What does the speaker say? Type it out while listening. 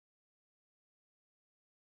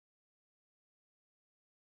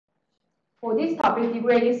For this topic,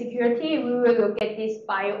 degrading security, we will look at this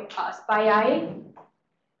SpyEye.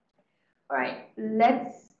 All right, and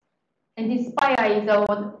this SpyEye is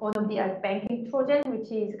one of the banking Trojan,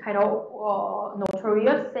 which is kind of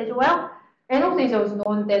notorious as well. And also, it was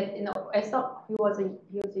known that as he was a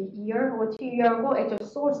year or 2 years ago, actual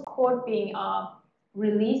source code being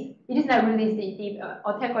released. It is not released. The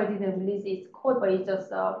attacker didn't release its code, but it just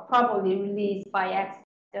probably released by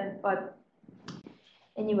accident. But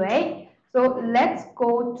anyway, so let's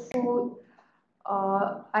go to.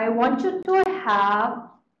 I want you to have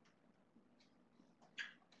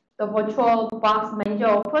the virtual box manager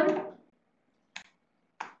open.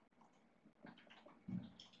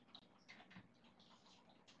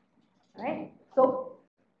 Right. So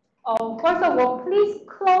first of all, please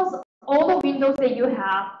close all the windows that you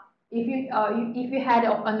have. If you had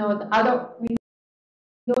other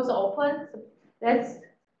windows open, so let's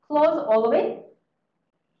close all of it.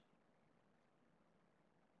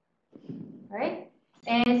 Right.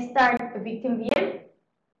 And start victim VM,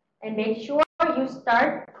 and make sure you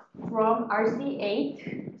start from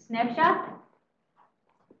RC8 snapshot.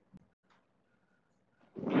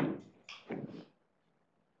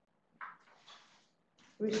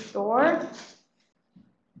 Restore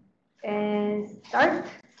and start.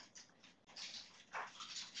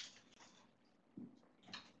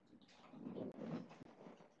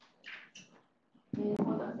 And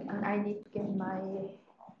hold on a second, I need to get my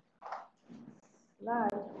slide.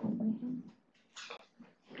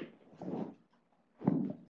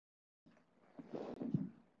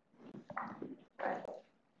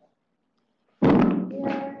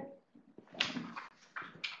 Here.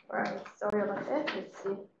 All right, sorry about that. Let's see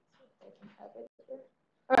if I can have it here.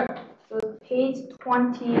 All right, so page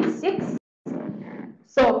 26.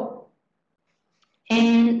 So,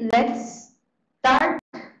 and let's start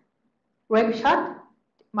Regshot,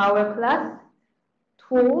 malware class,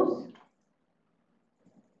 tools.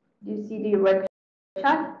 You see the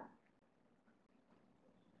Regshot,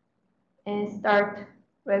 and start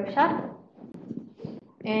Regshot.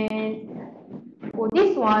 And for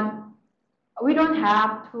this one, we don't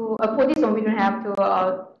have to, for this one, we don't have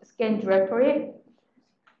to scan directory.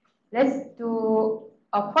 Let's do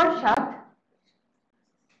a first shot.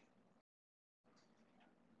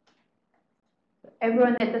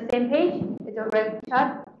 Everyone at the same page, it's a red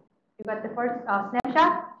shot. You got the first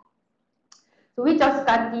snapshot. So we just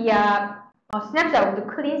got the snapshot of the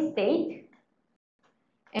clean state.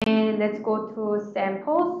 And let's go to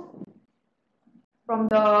samples from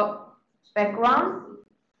the background.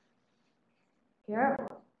 Here.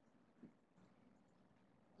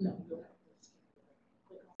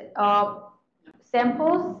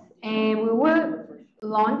 Samples, and we will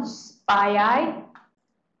launch SpyEye.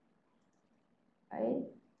 Right.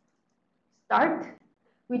 Start.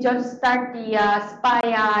 We just start the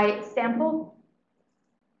SpyEye sample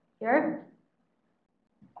here.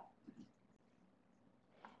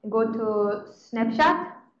 Go to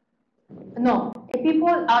snapshot. No, if people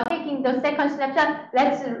are taking the second snapshot,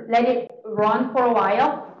 let's let it run for a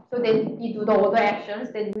while so that you do the other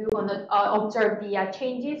actions. Then we want to observe the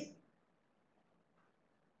changes.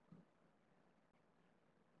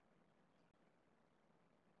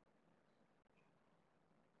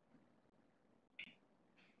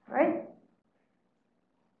 Right?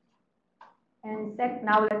 And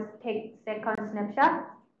now let's take second snapshot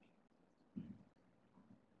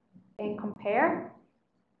and compare.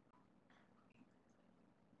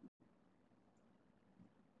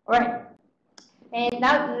 All right. And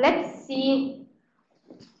now let's see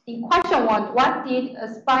the question one. What did a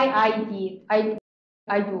SpyEye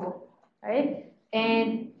I do? Right?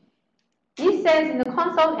 And this says in the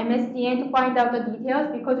console MSDN to find out the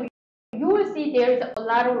details, because you will see there's a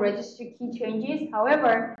lot of registry key changes.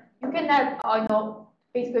 However, you cannot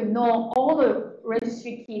basically know all the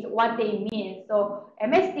registry keys, what they mean. So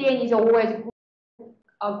MSDN is always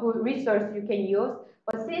a good resource you can use.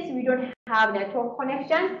 But since we don't have network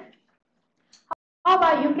connection, how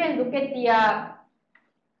about you can look at the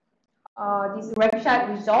this Regshot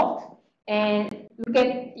result and look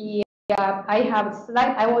at the I have a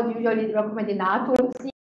slide. I would usually recommend not to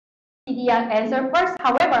see the answer first.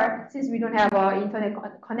 However, since we don't have internet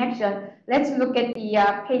connection, let's look at the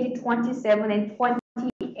page 27 and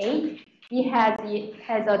 28. It has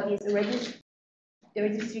this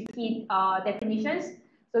registry key definitions.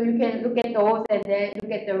 So you can look at those and then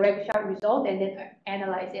look at the Regshot result and then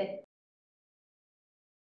analyze it.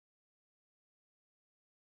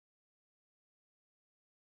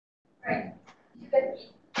 Right.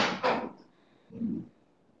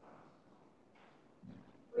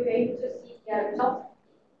 We're able to see the result.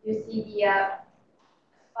 You see the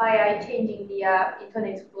by changing the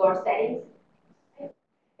Internet Explorer settings.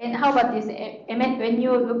 And how about this? When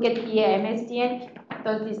you look at the MSDN,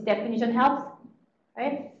 does this definition help?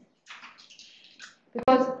 Right?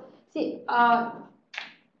 Because see,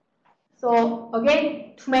 so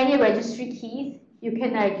again, too many registry keys, you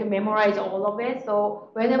can memorize all of it. So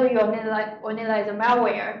whenever you analyze a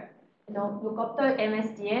malware, look up the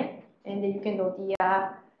MSDN, and then you can know the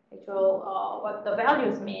actual what the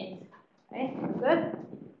values mean. Right? Good.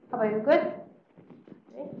 How about you? Good.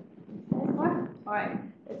 Okay. All right.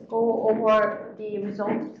 Let's go over the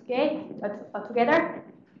results together.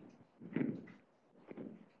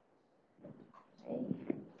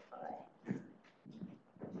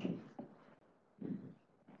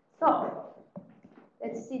 So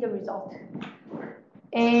let's see the result.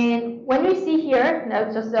 And when we see here,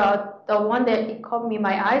 now just the one that it caught me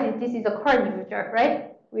my eyes, this is the current user, right?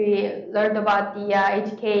 We learned about the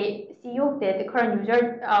HKCU, that the current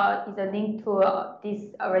user is a link to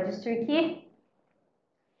this registry key.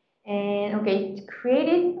 And okay, it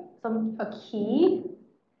created a key.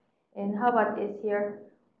 And how about this here?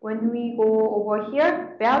 When we go over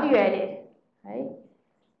here, value added, right?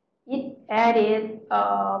 It added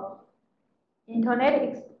Internet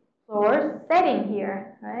Explorer setting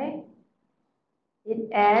here, right?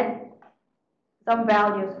 It adds some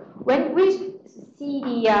values. When we see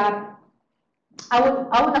the, I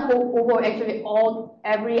would not go over actually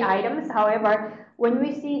every items. However, when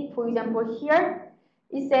we see, for example, here,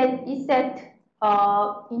 it set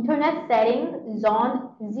Internet setting zone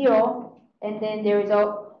 0, and then there is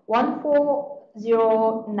a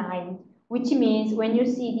 1409, which means when you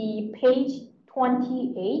see the page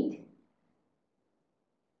 28,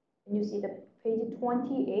 when you see the page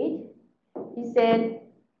 28, it said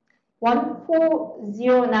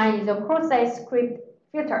 1409 is a cross-site script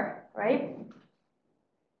filter, right?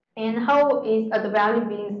 And how is the value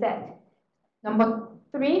being set? Number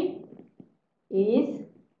 3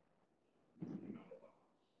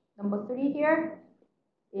 here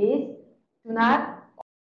is do not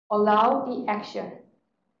allow the action,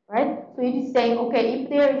 right? So you just say, okay, if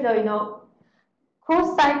there is a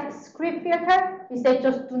cross-site script filter, we say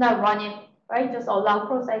just do not run it, right? Just allow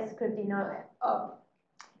cross-site script,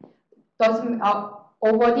 doesn't over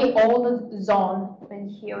all the zone. When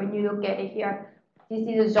you look at it here, this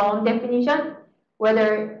is a zone definition.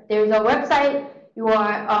 Whether there is a website you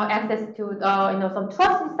are access to some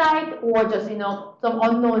trusted site or just some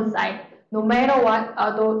unknown site. No matter what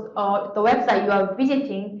the website you are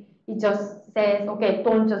visiting, it just says, okay,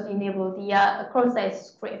 don't just enable the cross-site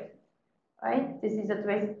script, right? This is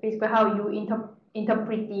basically how you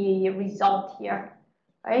interpret the result here,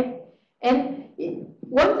 right? And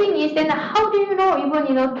one thing is then how do you know even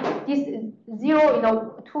this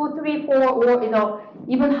 0, 2, 3, 4, or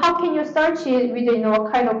even how can you search it with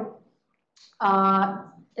kind of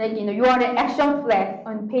you are the action flag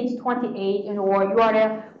on page 28 or you are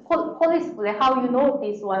the police flag, how you know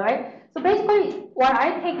this one, right? So basically what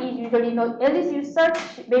I take is usually at least you search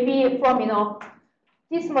maybe from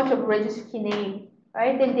this much of registry name,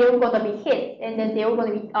 right? Then they're gonna be hit, and then they're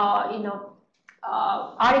gonna be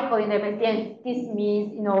article in them, and then this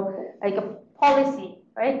means like a policy,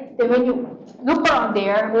 right? Then when you look around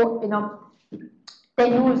there, or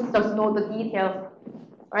then you will just know the details,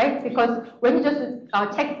 right? Because when you just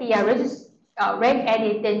check the reg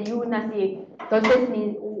edit, then you will not see does this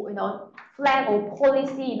mean flag or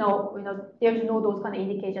policy, there's no those kind of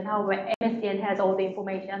indication. However, MSDN has all the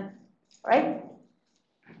information, right?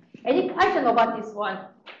 Any question about this one?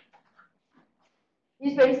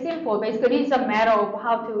 It's very simple. Basically, it's a matter of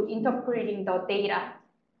how to interpreting the data,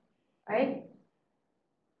 right?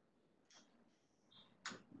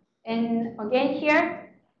 And again here,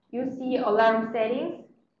 you see a lot of settings,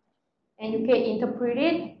 and you can interpret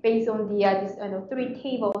it based on the this 3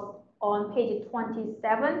 tables on page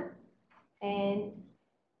 27 and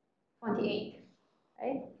 28,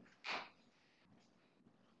 right?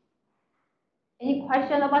 Any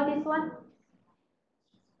question about this one?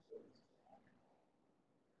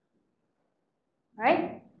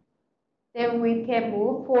 Right? Then we can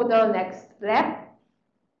move for the next lab.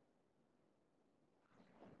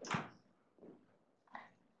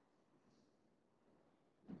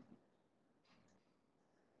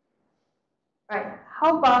 Right,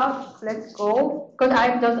 how about, let's go, because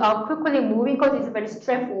I'm just quickly moving because it's very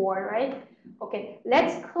straightforward, right? Okay,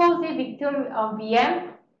 let's close the victim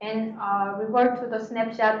VM and revert to the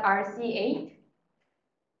snapshot RC8.